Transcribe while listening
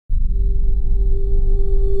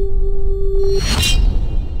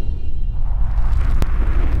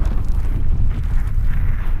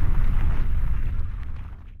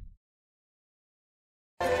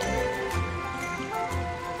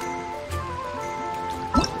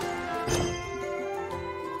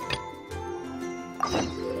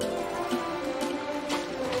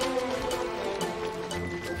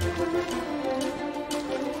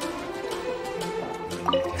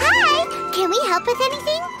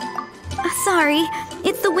sorry.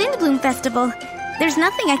 It's the Windblume Festival. There's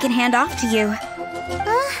nothing I can hand off to you.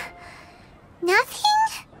 Nothing?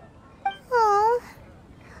 Oh.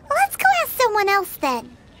 Let's go ask someone else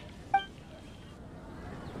then.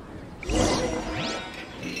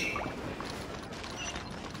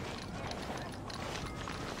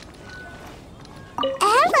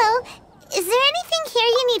 Hello. Is there anything here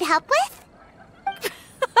you need help with?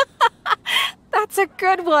 That's a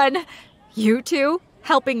good one. You two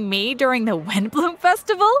helping me during the Windblume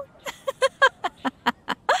Festival?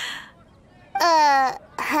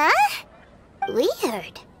 Huh?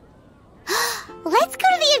 Weird. Let's go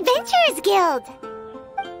to the Adventurers Guild!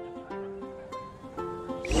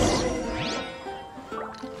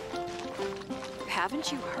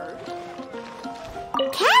 Haven't you heard?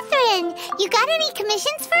 Catherine, you got any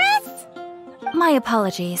commissions for us? My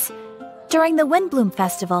apologies. During the Windblume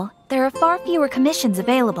Festival, there are far fewer commissions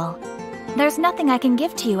available. There's nothing I can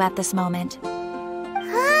give to you at this moment. The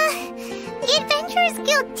Adventurers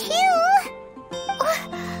Guild too?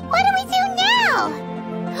 What do we do now?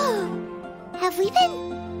 Have we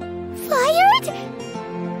been fired?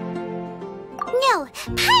 No,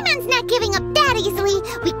 Paimon's not giving up that easily.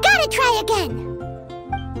 We gotta try again.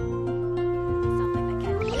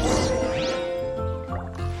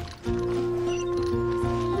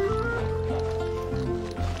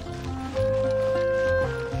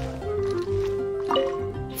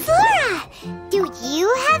 Flora, do you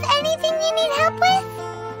have anything you need help with?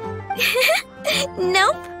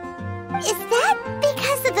 Nope. Is that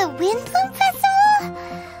because of the Windblume Festival?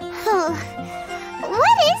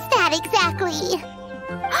 What is that exactly?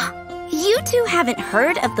 You two haven't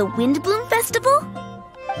heard of the Windblume Festival?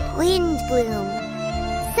 Windblume.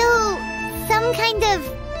 So, some kind of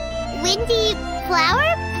windy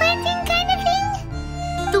flower planting kind of thing?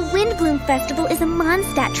 The Windblume Festival is a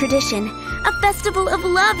Mondstadt tradition, a festival of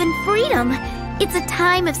love and freedom. It's a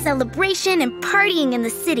time of celebration and partying in the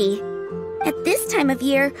city. At this time of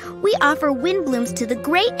year, we offer windblooms to the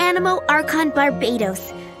great Animo Archon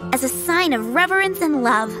Barbados as a sign of reverence and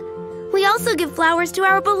love. We also give flowers to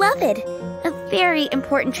our beloved, a very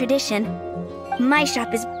important tradition. My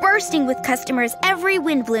shop is bursting with customers every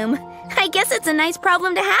Windblume. I guess it's a nice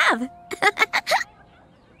problem to have.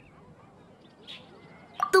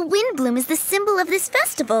 The Windblume is the symbol of this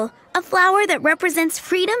festival, a flower that represents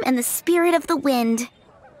freedom and the spirit of the wind.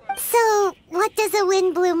 So, what does a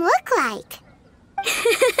windblume look like?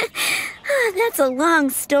 That's a long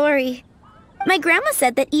story. My grandma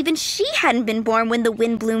said that even she hadn't been born when the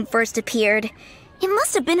Windblume first appeared. It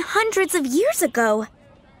must have been hundreds of years ago.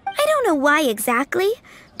 I don't know why exactly,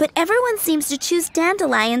 but everyone seems to choose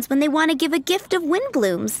dandelions when they want to give a gift of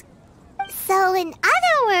windblooms. So, in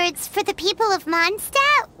other words, for the people of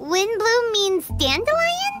Mondstadt, windblume means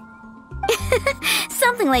dandelion?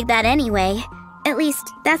 Something like that anyway. At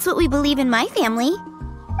least, that's what we believe in my family.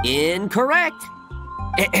 Incorrect.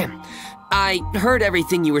 I heard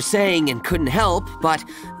everything you were saying and couldn't help, but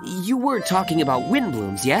you were talking about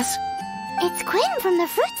windblooms, yes? It's Quinn from the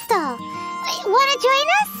fruit stall. Wanna join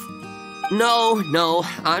us? No,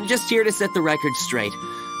 I'm just here to set the record straight.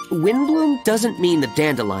 Windbloom doesn't mean the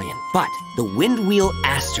dandelion, but the windwheel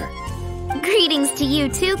aster. Greetings to you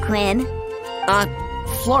too, Quinn.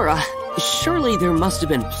 Flora, surely there must have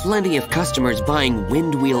been plenty of customers buying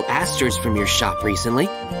windwheel asters from your shop recently.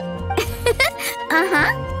 Uh-huh.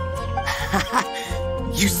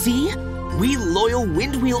 You see? We loyal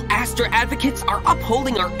windwheel aster advocates are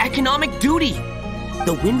upholding our economic duty.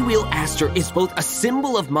 The windwheel aster is both a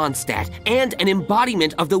symbol of Mondstadt and an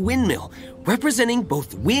embodiment of the windmill, representing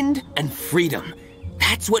both wind and freedom.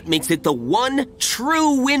 That's what makes it the one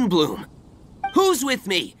true windbloom. Who's with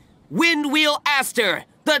me? Windwheel aster,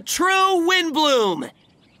 the true windbloom!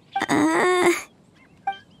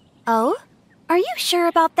 Oh? Are you sure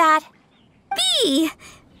about that? Bee!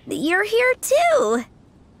 You're here too!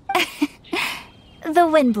 The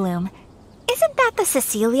Windblume. Isn't that the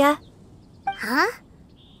Cecilia? Huh?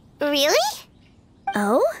 Really?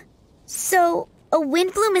 Oh? So, a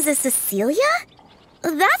Windblume is a Cecilia?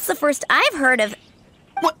 That's the first I've heard of.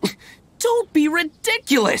 What? Don't be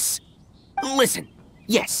ridiculous! Listen,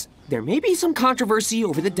 yes, there may be some controversy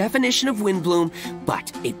over the definition of windbloom,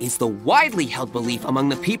 but it is the widely held belief among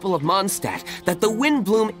the people of Mondstadt that the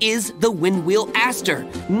windbloom is the windwheel aster,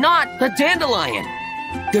 not the dandelion.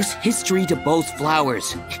 There's history to both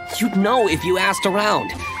flowers. You'd know if you asked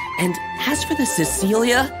around. And as for the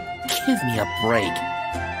Cecilia, give me a break.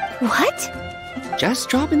 What? Just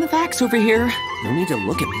dropping the facts over here. No need to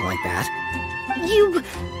look at me like that. You...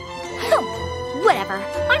 Whatever.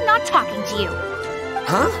 I'm not talking to you.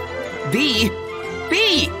 Huh? Bee?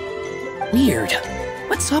 Bee! Weird.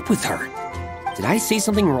 What's up with her? Did I say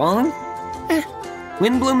something wrong?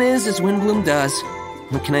 Windblume is as Windblume does.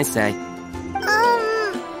 What can I say?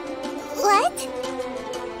 What?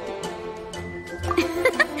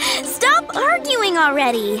 Stop arguing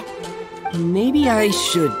already! Maybe I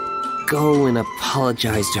should go and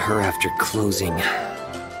apologize to her after closing.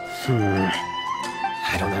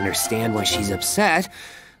 I don't understand why she's upset,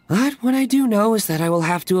 but what I do know is that I will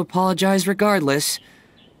have to apologize regardless.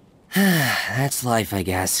 That's life, I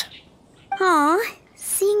guess. Aw,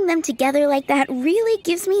 seeing them together like that really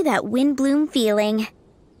gives me that Windblume feeling.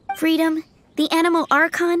 Freedom, the Animal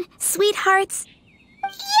Archon, sweethearts.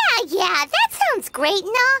 Yeah, that sounds great,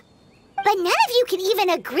 nah. But none of you can even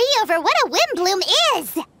agree over what a Windblume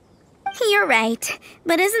is. You're right,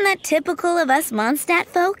 but isn't that typical of us Mondstadt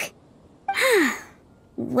folk?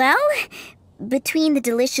 Well, between the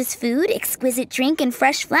delicious food, exquisite drink, and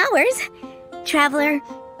fresh flowers, Traveler,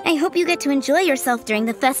 I hope you get to enjoy yourself during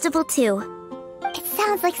the festival too. It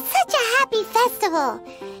sounds like such a happy festival,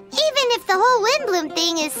 even if the whole Windblume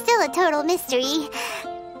thing is still a total mystery.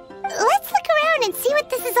 Let's look around and see what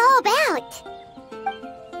this is all about.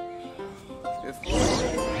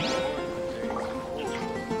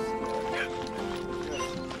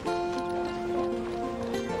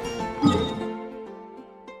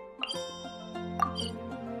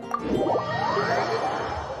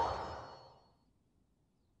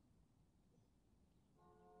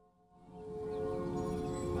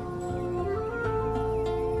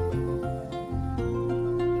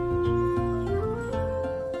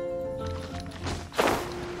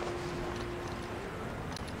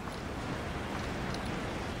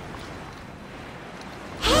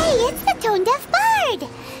 It's the tone-deaf bard!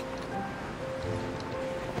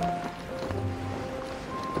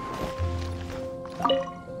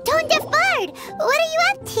 Tone-deaf bard, what are you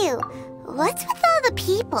up to? What's with all the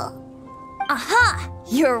people? Aha!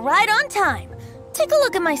 You're right on time. Take a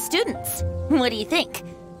look at my students. What do you think?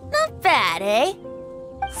 Not bad, eh?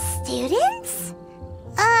 Students?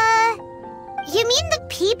 You mean the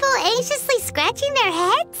people anxiously scratching their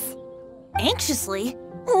heads? Anxiously?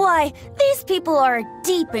 Why, these people are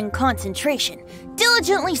deep in concentration,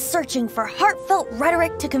 diligently searching for heartfelt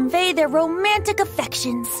rhetoric to convey their romantic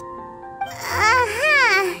affections.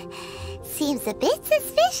 Uh-huh. Seems a bit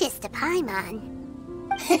suspicious to Paimon.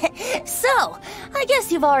 So, I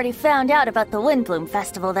guess you've already found out about the Windblume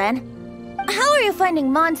Festival then. How are you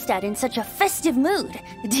finding Mondstadt in such a festive mood?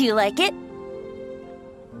 Do you like it?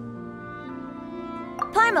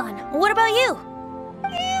 Paimon, what about you?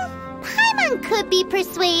 Paimon could be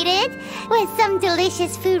persuaded with some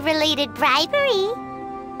delicious food-related bribery.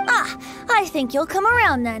 Ah, I think you'll come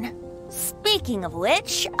around then. Speaking of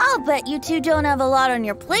which, I'll bet you two don't have a lot on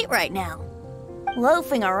your plate right now.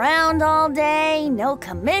 Loafing around all day, no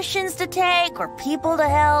commissions to take or people to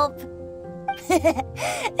help.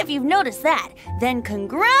 If you've noticed that, then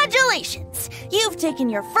congratulations! You've taken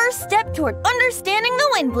your first step toward understanding the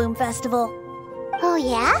Windblume Festival. Oh,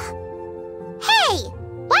 yeah? Hey!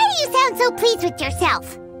 Why do you sound so pleased with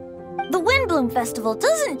yourself? The Windblume Festival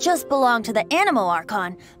doesn't just belong to the Animal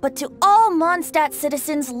Archon, but to all Mondstadt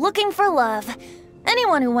citizens looking for love.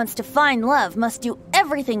 Anyone who wants to find love must do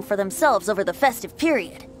everything for themselves over the festive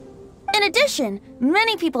period. In addition,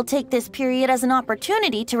 many people take this period as an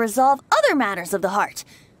opportunity to resolve other matters of the heart.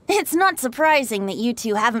 It's not surprising that you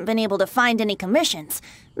two haven't been able to find any commissions.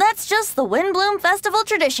 That's just the Windblume Festival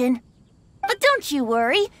tradition. But don't you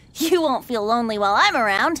worry, you won't feel lonely while I'm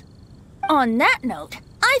around. On that note,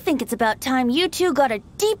 I think it's about time you two got a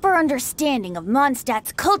deeper understanding of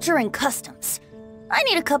Mondstadt's culture and customs. I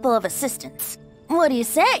need a couple of assistants. What do you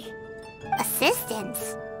say?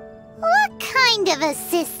 Assistance? What kind of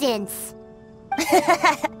assistance?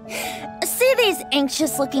 See these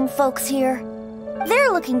anxious-looking folks here?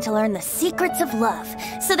 They're looking to learn the secrets of love,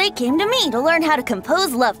 so they came to me to learn how to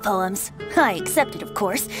compose love poems. I accepted, of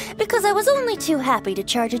course, because I was only too happy to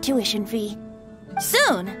charge a tuition fee.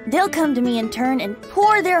 Soon, they'll come to me in turn and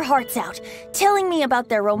pour their hearts out, telling me about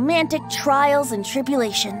their romantic trials and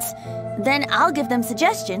tribulations. Then I'll give them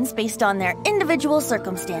suggestions based on their individual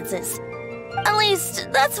circumstances. At least,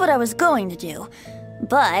 that's what I was going to do.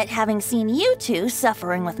 But having seen you two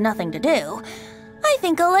suffering with nothing to do, I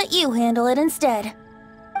think I'll let you handle it instead.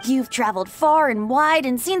 You've traveled far and wide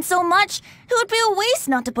and seen so much, it would be a waste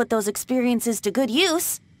not to put those experiences to good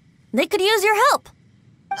use. They could use your help.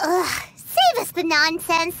 Ugh, save us the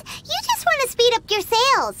nonsense. You just want to speed up your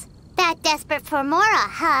sales. That desperate for Mora,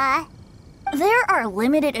 huh? There are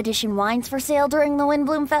limited edition wines for sale during the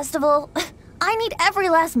Windblume Festival. I need every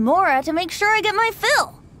last Mora to make sure I get my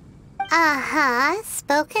fill. Uh-huh,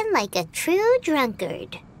 spoken like a true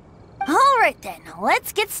drunkard. All right then,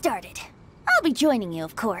 let's get started. I'll be joining you,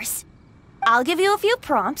 of course. I'll give you a few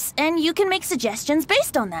prompts, and you can make suggestions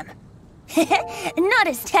based on them. Not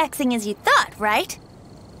as taxing as you thought, right?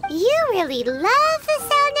 You really love the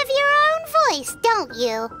sound of your own voice, don't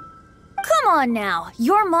you? Come on now,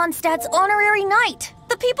 you're Mondstadt's honorary knight.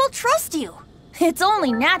 The people trust you. It's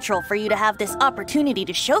only natural for you to have this opportunity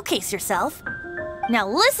to showcase yourself. Now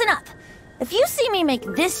listen up. If you see me make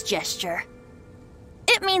this gesture,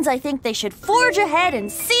 it means I think they should forge ahead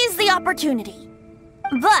and seize the opportunity.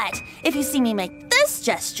 But if you see me make this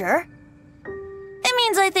gesture, it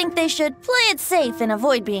means I think they should play it safe and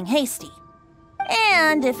avoid being hasty.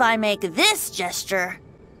 And if I make this gesture,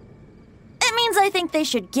 it means I think they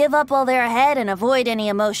should give up while they're ahead and avoid any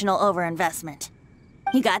emotional overinvestment.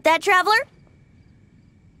 You got that, traveler?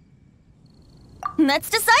 That's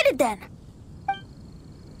decided then.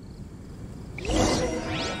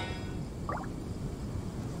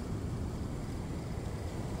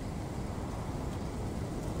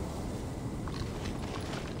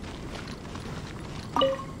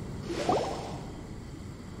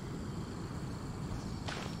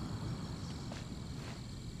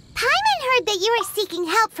 That you are seeking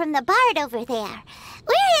help from the bard over there.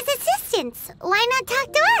 Where is assistance? Why not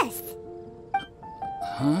talk to us?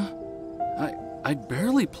 Huh? I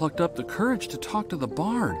barely plucked up the courage to talk to the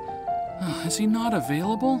bard. Is he not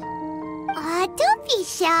available? Don't be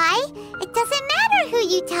shy. It doesn't matter who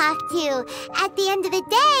you talk to. At the end of the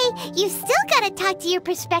day, you still gotta talk to your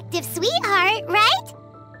prospective sweetheart, right?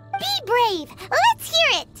 Be brave. Let's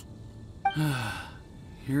hear it.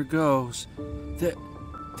 Here goes.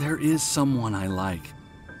 There is someone I like.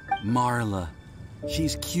 Marla.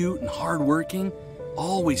 She's cute and hardworking,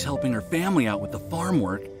 always helping her family out with the farm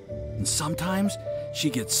work. And sometimes she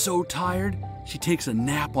gets so tired, she takes a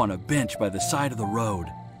nap on a bench by the side of the road.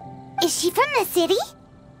 Is she from the city?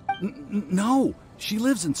 No, she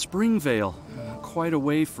lives in Springvale, quite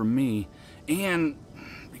away from me. And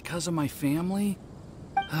because of my family,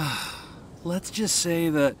 let's just say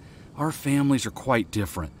that our families are quite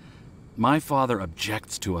different. My father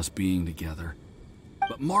objects to us being together.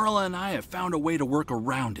 But Marla and I have found a way to work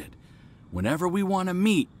around it. Whenever we want to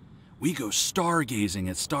meet, we go stargazing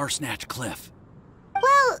at Star Snatch Cliff.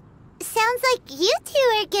 Well, sounds like you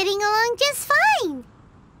two are getting along just fine.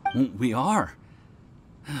 We are.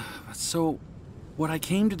 So, what I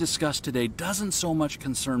came to discuss today doesn't so much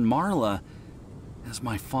concern Marla as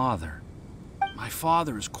my father. My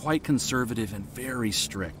father is quite conservative and very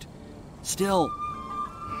strict. Still,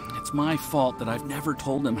 it's my fault that I've never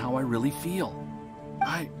told him how I really feel.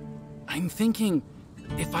 I'm thinking,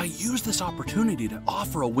 if I use this opportunity to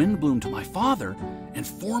offer a Windblume to my father and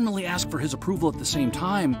formally ask for his approval at the same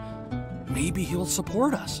time, maybe he'll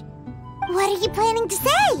support us. What are you planning to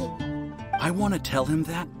say? I want to tell him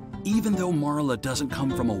that, even though Marla doesn't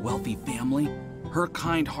come from a wealthy family, her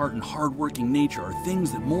kind heart and hardworking nature are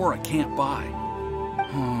things that Mora can't buy.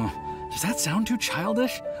 Does that sound too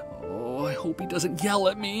childish? Oh, I hope he doesn't yell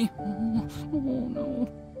at me. Oh no.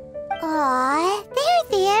 Aw,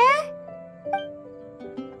 there.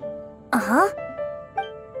 Uh-huh.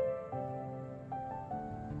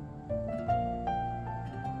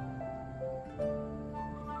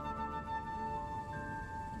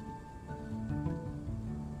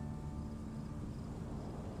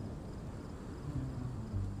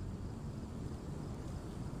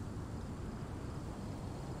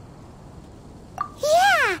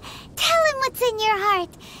 Yeah, tell him what's in your heart.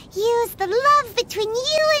 Use the love between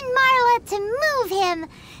you and Marla to move him.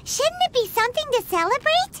 Shouldn't it be something to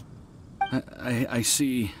celebrate? I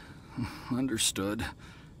see. Understood.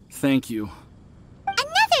 Thank you.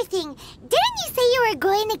 Another thing, didn't you say you were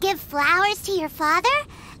going to give flowers to your father?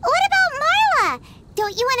 What about Marla?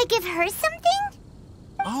 Don't you want to give her something?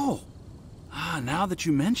 Oh, now that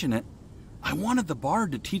you mention it, I wanted the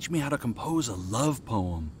bard to teach me how to compose a love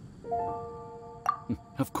poem.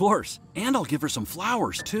 Of course, and I'll give her some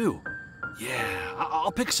flowers too. Yeah,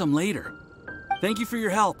 I'll pick some later. Thank you for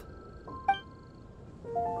your help.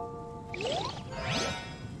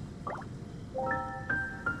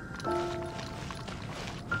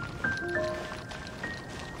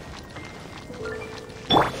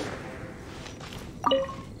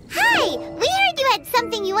 Hi, we heard you had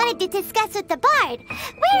something you wanted to discuss with the bard.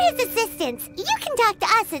 We're his assistants. You can talk to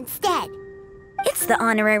us instead. It's the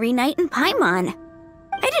honorary knight in Paimon.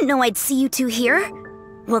 I didn't know I'd see you two here.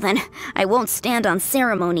 Well then, I won't stand on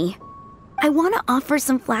ceremony. I want to offer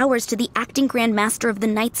some flowers to the acting Grand Master of the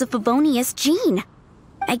Knights of Favonius, Jean.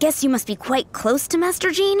 I guess you must be quite close to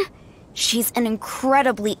Master Jean? She's an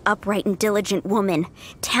incredibly upright and diligent woman,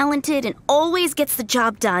 talented and always gets the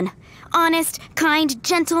job done. Honest, kind,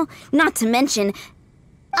 gentle, not to mention...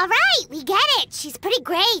 All right, we get it. She's pretty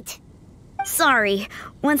great. Sorry,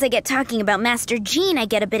 once I get talking about Master Jean, I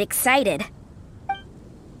get a bit excited.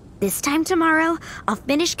 This time tomorrow, I'll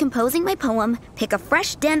finish composing my poem, pick a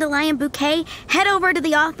fresh dandelion bouquet, head over to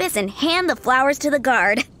the office, and hand the flowers to the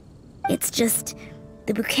guard. It's just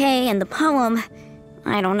the bouquet and the poem.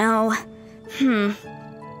 I don't know.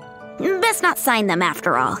 Best not sign them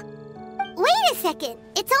after all. Wait a second.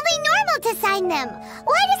 It's only normal to sign them.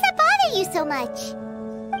 Why does that bother you so much?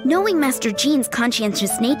 Knowing Master Jean's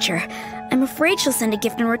conscientious nature, I'm afraid she'll send a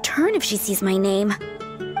gift in return if she sees my name.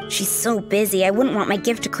 She's so busy, I wouldn't want my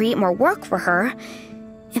gift to create more work for her.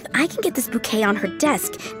 If I can get this bouquet on her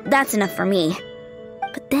desk, that's enough for me.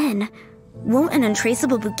 But then, won't an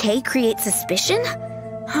untraceable bouquet create suspicion?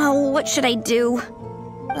 Oh, what should I do?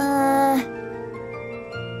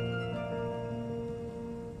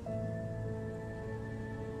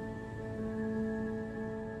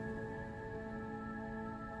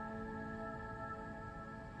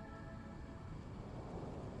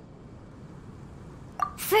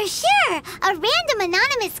 For sure, a random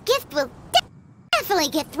anonymous gift will definitely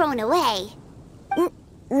get thrown away.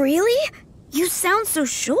 Really? You sound so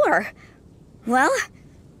sure. Well,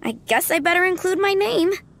 I guess I better include my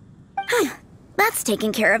name. That's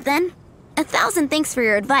taken care of then. 1,000 thanks for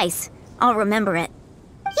your advice. I'll remember it.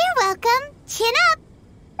 You're welcome. Chin up.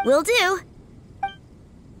 Will do.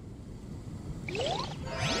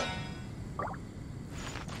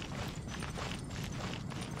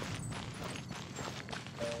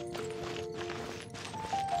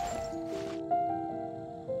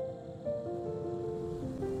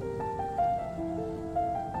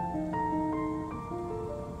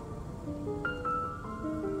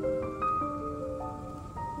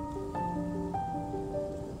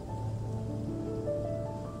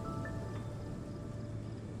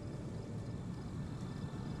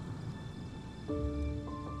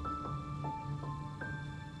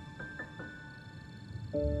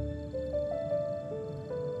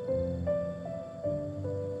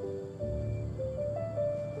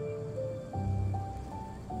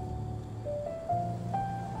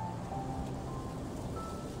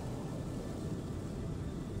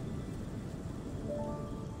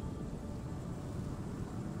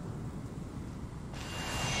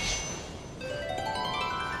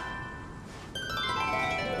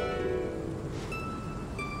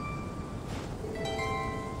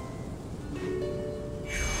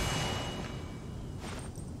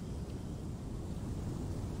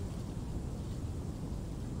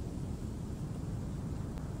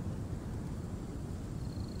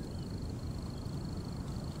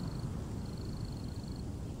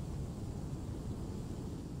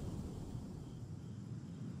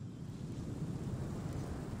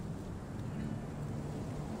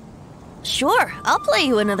 Sure, I'll play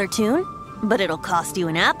you another tune, but it'll cost you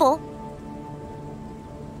an apple.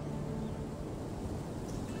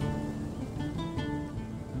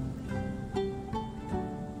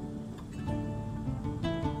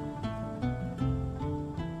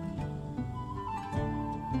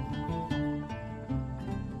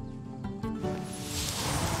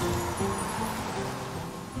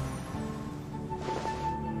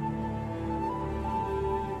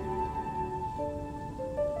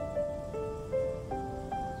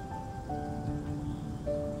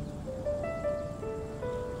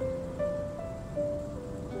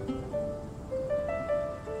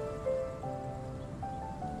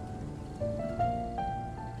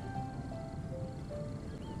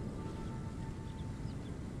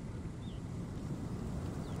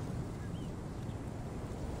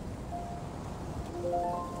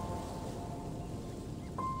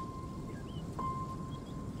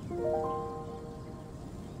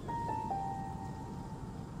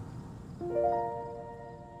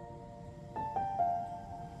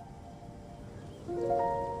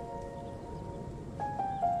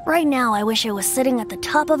 Right now, I wish I was sitting at the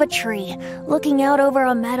top of a tree, looking out over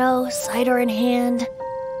a meadow, cider in hand.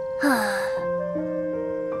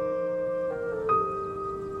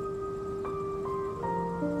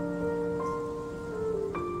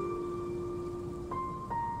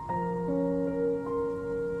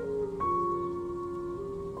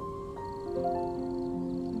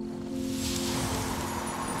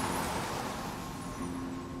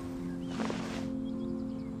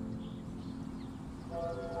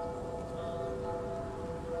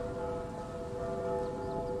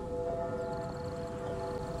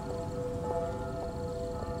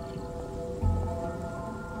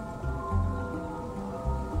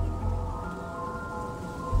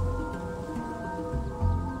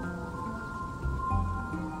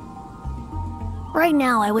 Right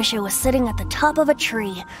now, I wish I was sitting at the top of a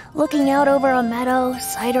tree, looking out over a meadow,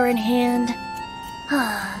 cider in hand.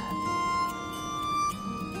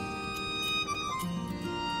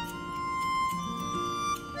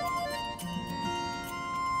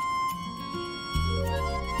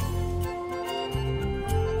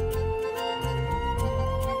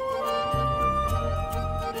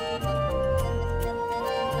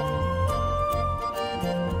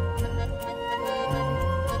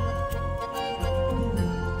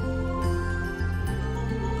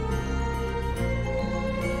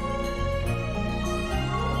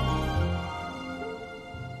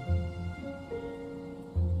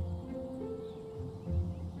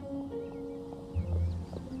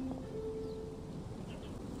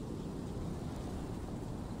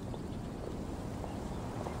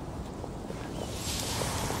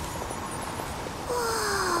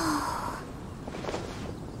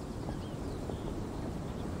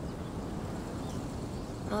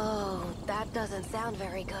 Oh, that doesn't sound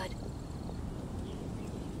very good.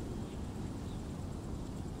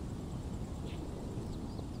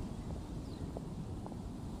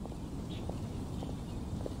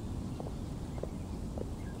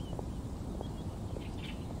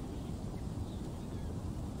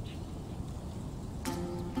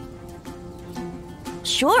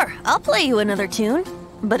 Sure, I'll play you another tune,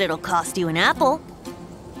 but it'll cost you an apple.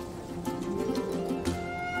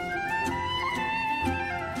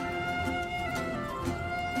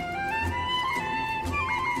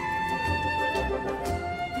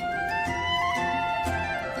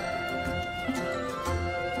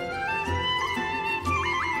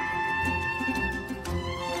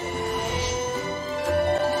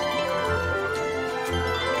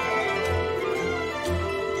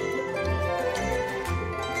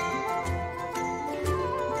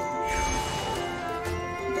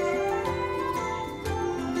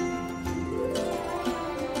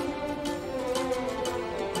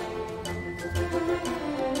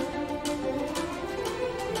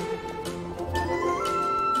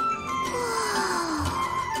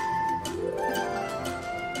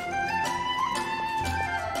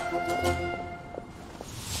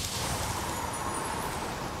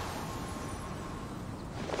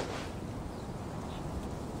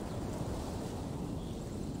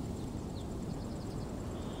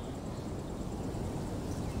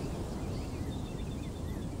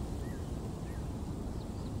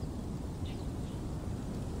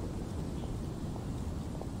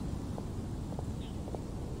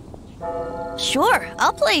 Sure,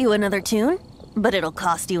 I'll play you another tune, but it'll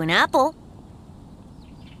cost you an apple.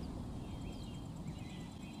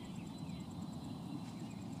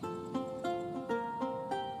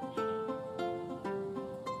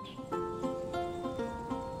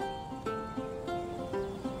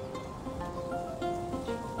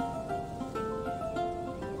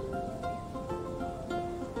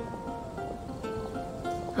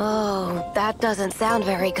 Oh, that doesn't sound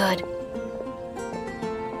very good.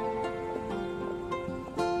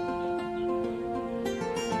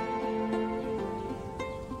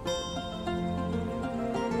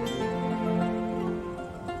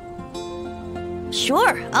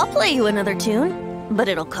 Sure, I'll play you another tune, but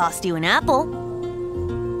it'll cost you an apple.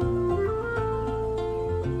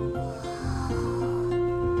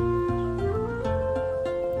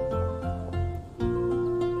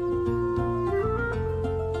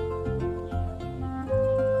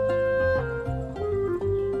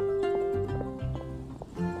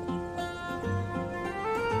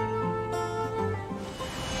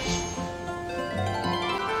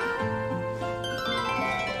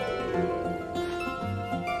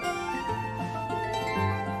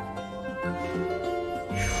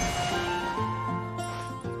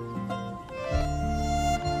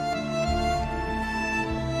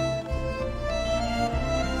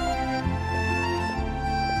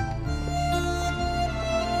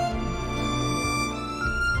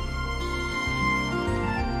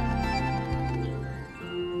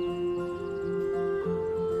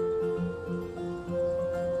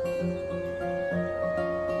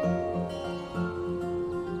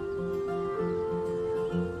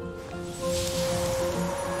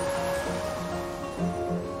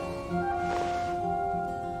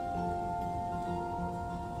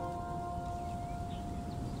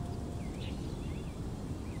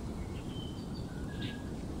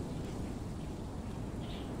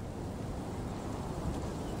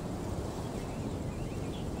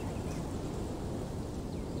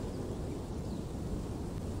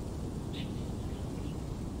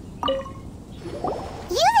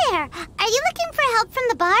 Are you looking for help from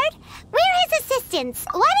the bard? We're his assistants.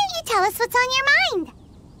 Why don't you tell us what's on your mind?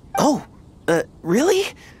 Oh, really?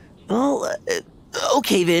 Well,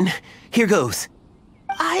 Okay then, here goes.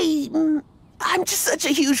 I'm just such a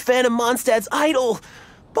huge fan of Mondstadt's idol,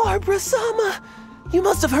 Barbara Sama. You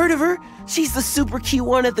must have heard of her. She's the super cute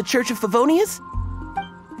one at the Church of Favonius.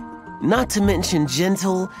 Not to mention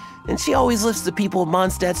gentle, and she always lifts the people of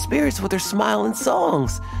Mondstadt's spirits with her smile and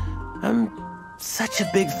songs. I'm such a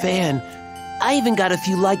big fan. I even got a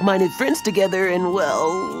few like-minded friends together, and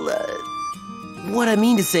well, what I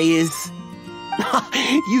mean to say is,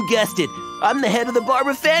 you guessed it, I'm the head of the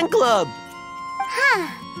Barbara fan club. Huh.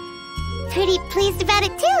 Pretty pleased about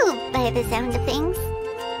it too, by the sound of things.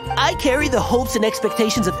 I carry the hopes and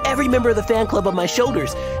expectations of every member of the fan club on my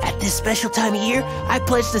shoulders. At this special time of year, I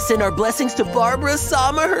pledge to send our blessings to Barbara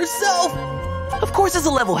Sama herself. Of course, as a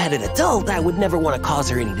level-headed adult, I would never want to cause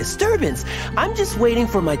her any disturbance. I'm just waiting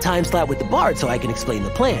for my time slot with the bard so I can explain the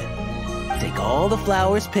plan. Take all the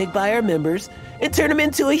flowers picked by our members and turn them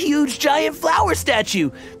into a huge giant flower statue.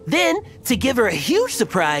 Then, to give her a huge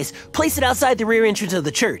surprise, place it outside the rear entrance of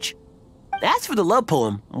the church. As for the love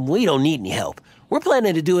poem, we don't need any help. We're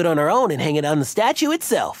planning to do it on our own and hang it on the statue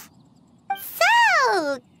itself.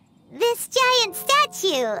 So, this giant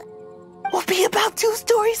statue will be about 2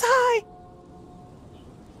 stories high.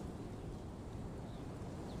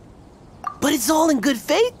 But it's all in good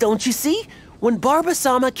faith, don't you see? When Barbara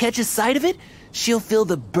Sama catches sight of it, she'll feel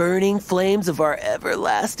the burning flames of our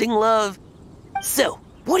everlasting love. So,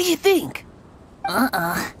 what do you think?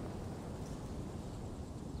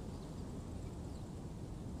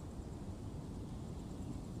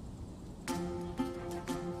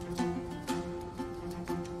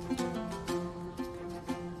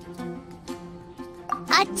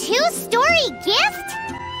 A 2-story gift?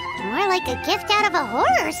 More like a gift out of a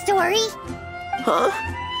horror story. Huh?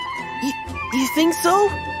 You think so?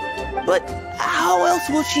 But how else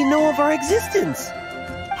will she know of our existence?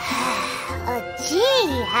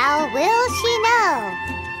 Gee, how will she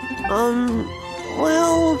know?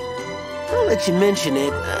 Well, I'll let you mention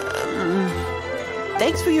it.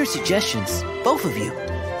 Thanks for your suggestions, both of you.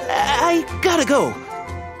 I gotta go.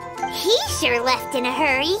 He sure left in a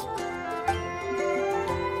hurry.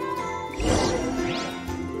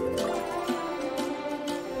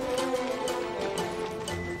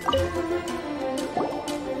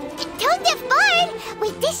 Tone-deaf Bard!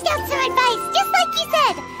 We dished out some advice, just like you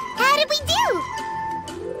said. How did we do?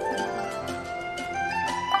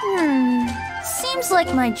 Seems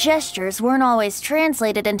like my gestures weren't always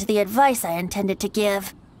translated into the advice I intended to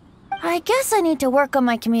give. I guess I need to work on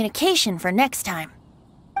my communication for next time.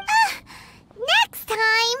 Next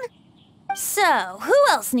time? So, who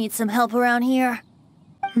else needs some help around here?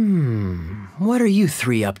 What are you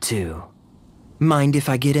 3 up to? Mind if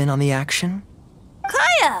I get in on the action?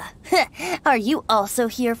 Kaya! Are you also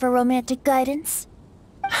here for romantic guidance?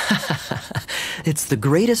 It's the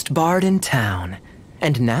greatest bard in town.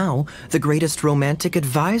 And now, the greatest romantic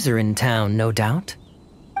advisor in town, no doubt.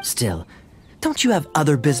 Still, don't you have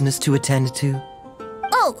other business to attend to?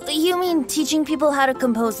 Oh, you mean teaching people how to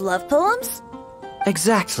compose love poems?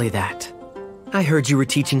 Exactly that. I heard you were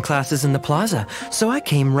teaching classes in the plaza, so I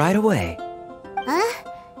came right away. Huh?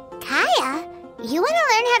 Kaya, you want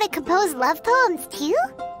to learn how to compose love poems too?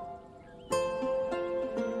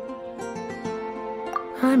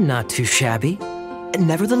 I'm not too shabby.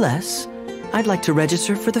 Nevertheless, I'd like to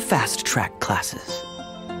register for the fast-track classes.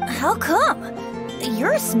 How come?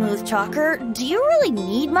 You're a smooth talker. Do you really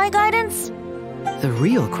need my guidance? The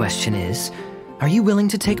real question is, are you willing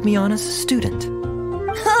to take me on as a student?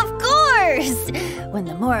 Of course! When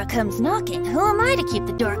the Mora comes knocking, who am I to keep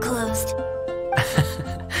the door closed?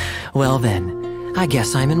 Well then, I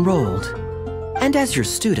guess I'm enrolled. And as your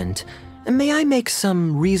student, may I make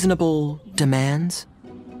some reasonable demands?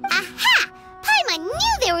 Aha! Paimon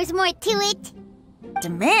knew there was more to it!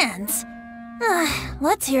 Demands?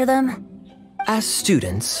 Let's hear them. As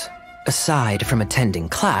students, aside from attending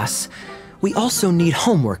class, we also need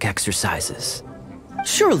homework exercises.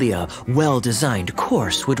 Surely a well-designed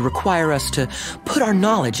course would require us to put our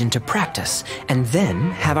knowledge into practice and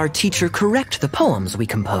then have our teacher correct the poems we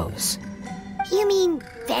compose. You mean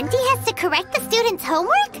Venti has to correct the students'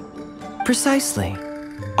 homework? Precisely.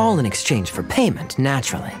 All in exchange for payment,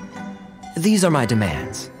 naturally. These are my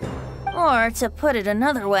demands. Or, to put it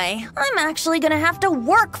another way, I'm actually gonna have to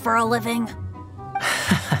work for a living.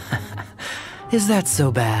 Is that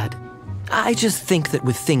so bad? I just think that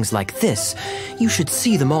with things like this, you should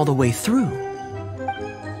see them all the way through.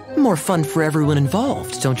 More fun for everyone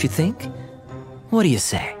involved, don't you think? What do you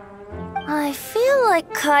say? I feel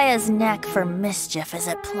like Kaya's knack for mischief is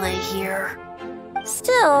at play here.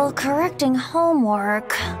 Still, correcting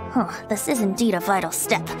homework... this is indeed a vital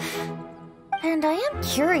step. And I am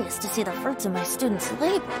curious to see the fruits of my students'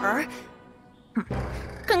 labor.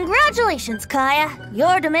 Congratulations, Kaya!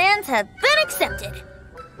 Your demands have been accepted.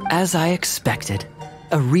 As I expected,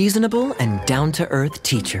 a reasonable and down-to-earth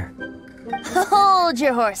teacher. Hold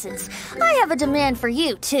your horses. I have a demand for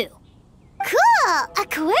you, too. Cool! A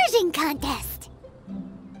coercion contest.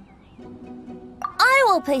 I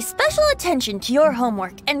will pay special attention to your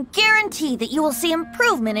homework and guarantee that you will see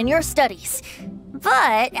improvement in your studies.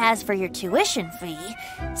 But as for your tuition fee,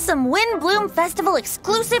 some Windblume Festival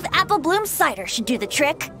exclusive apple bloom cider should do the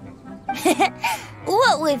trick.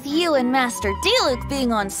 What with you and Master Diluc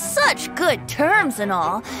being on such good terms and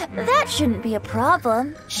all, that shouldn't be a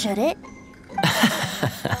problem, should it?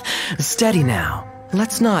 Steady now.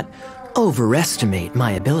 Let's not overestimate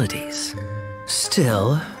my abilities.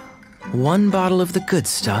 Still, one bottle of the good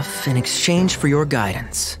stuff in exchange for your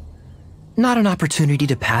guidance. Not an opportunity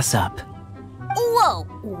to pass up. Whoa,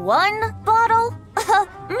 one bottle?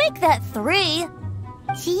 Make that 3.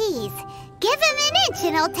 Jeez, give him an inch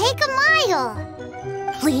and I'll take a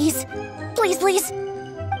mile. Please, please, please.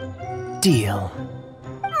 Deal.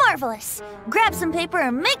 Marvelous. Grab some paper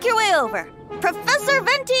and make your way over. Professor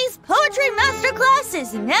Venti's Poetry Masterclass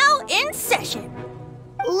is now in session.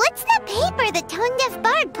 What's the paper the tone-deaf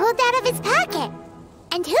bard pulled out of his pocket?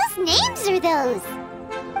 And whose names are those?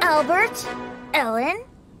 Albert, Ellen,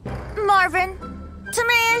 Marvin,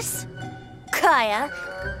 Timaeus, Kaya,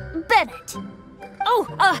 Bennett. Oh,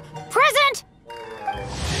 present!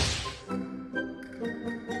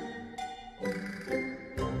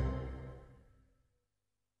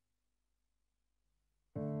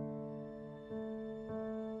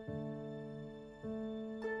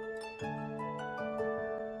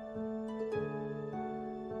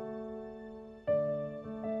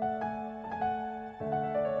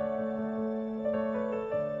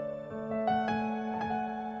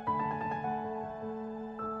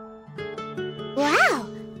 Wow,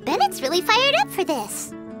 Bennett's really fired up for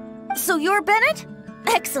this. So you're Bennett?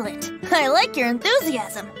 Excellent. I like your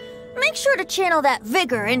enthusiasm. Make sure to channel that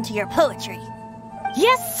vigor into your poetry.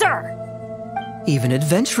 Yes, sir! Even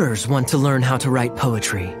adventurers want to learn how to write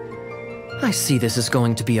poetry. I see this is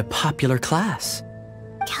going to be a popular class.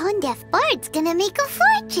 Tone-deaf bard's gonna make a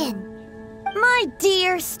fortune. My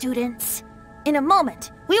dear students, in a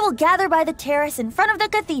moment, we will gather by the terrace in front of the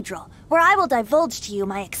cathedral, where I will divulge to you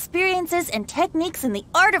my experiences and techniques in the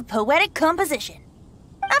art of poetic composition.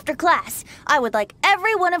 After class, I would like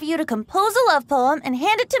every one of you to compose a love poem and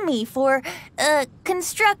hand it to me for,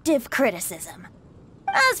 constructive criticism.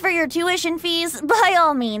 As for your tuition fees, by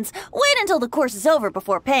all means, wait until the course is over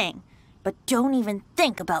before paying. But don't even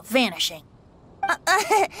think about vanishing.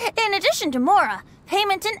 In addition to Mora,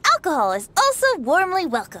 payment in alcohol is also warmly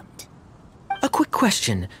welcomed. A quick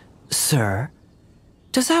question, sir.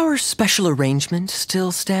 Does our special arrangement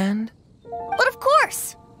still stand? But of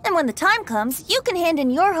course! And when the time comes, you can hand in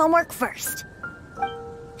your homework first.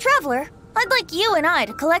 Traveler, I'd like you and I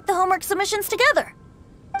to collect the homework submissions together.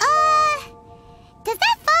 Does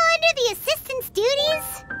that fall under the assistant's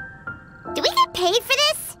duties? Do we get paid for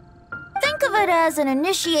this? Think of it as an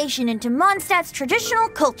initiation into Mondstadt's traditional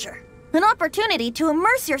culture. An opportunity to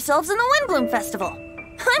immerse yourselves in the Windblume Festival.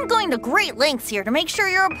 I'm going to great lengths here to make sure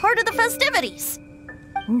you're a part of the festivities.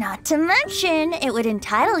 Not to mention, it would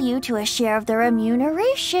entitle you to a share of the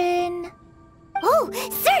remuneration. Oh,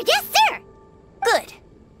 sir, yes, sir! Good.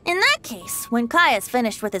 In that case, when Kaya's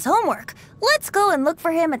finished with his homework, let's go and look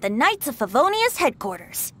for him at the Knights of Favonius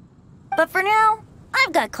headquarters. But for now,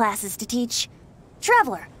 I've got classes to teach.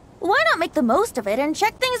 Traveler, why not make the most of it and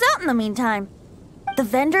check things out in the meantime? The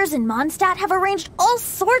vendors in Mondstadt have arranged all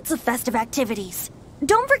sorts of festive activities.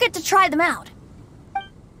 Don't forget to try them out.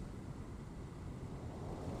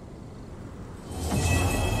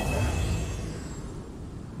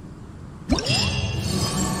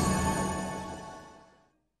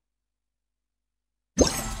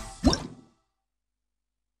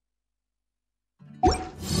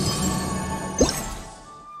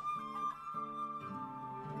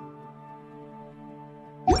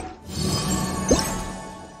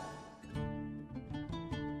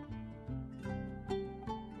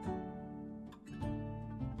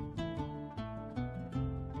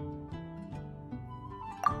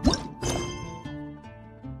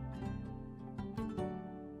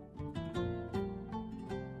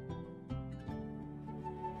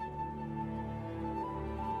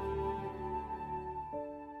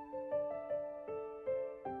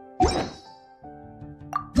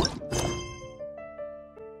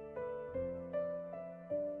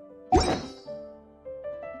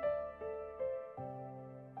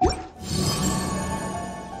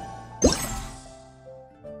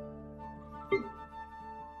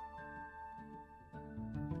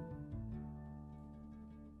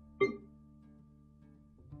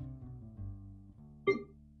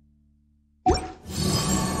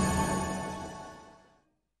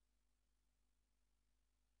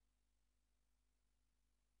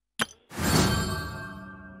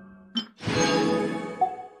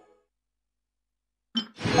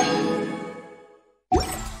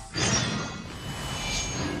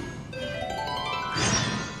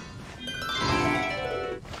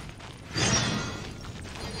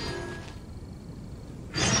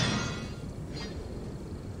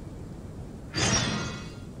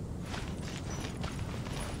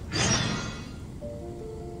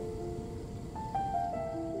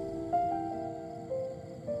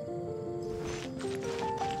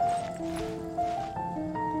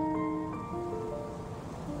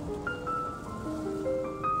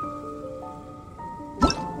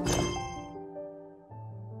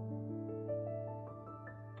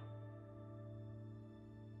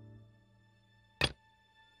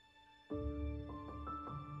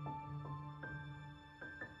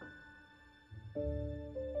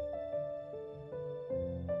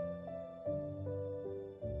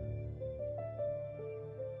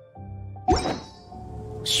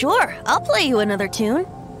 Sure, I'll play you another tune,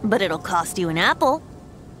 but it'll cost you an apple.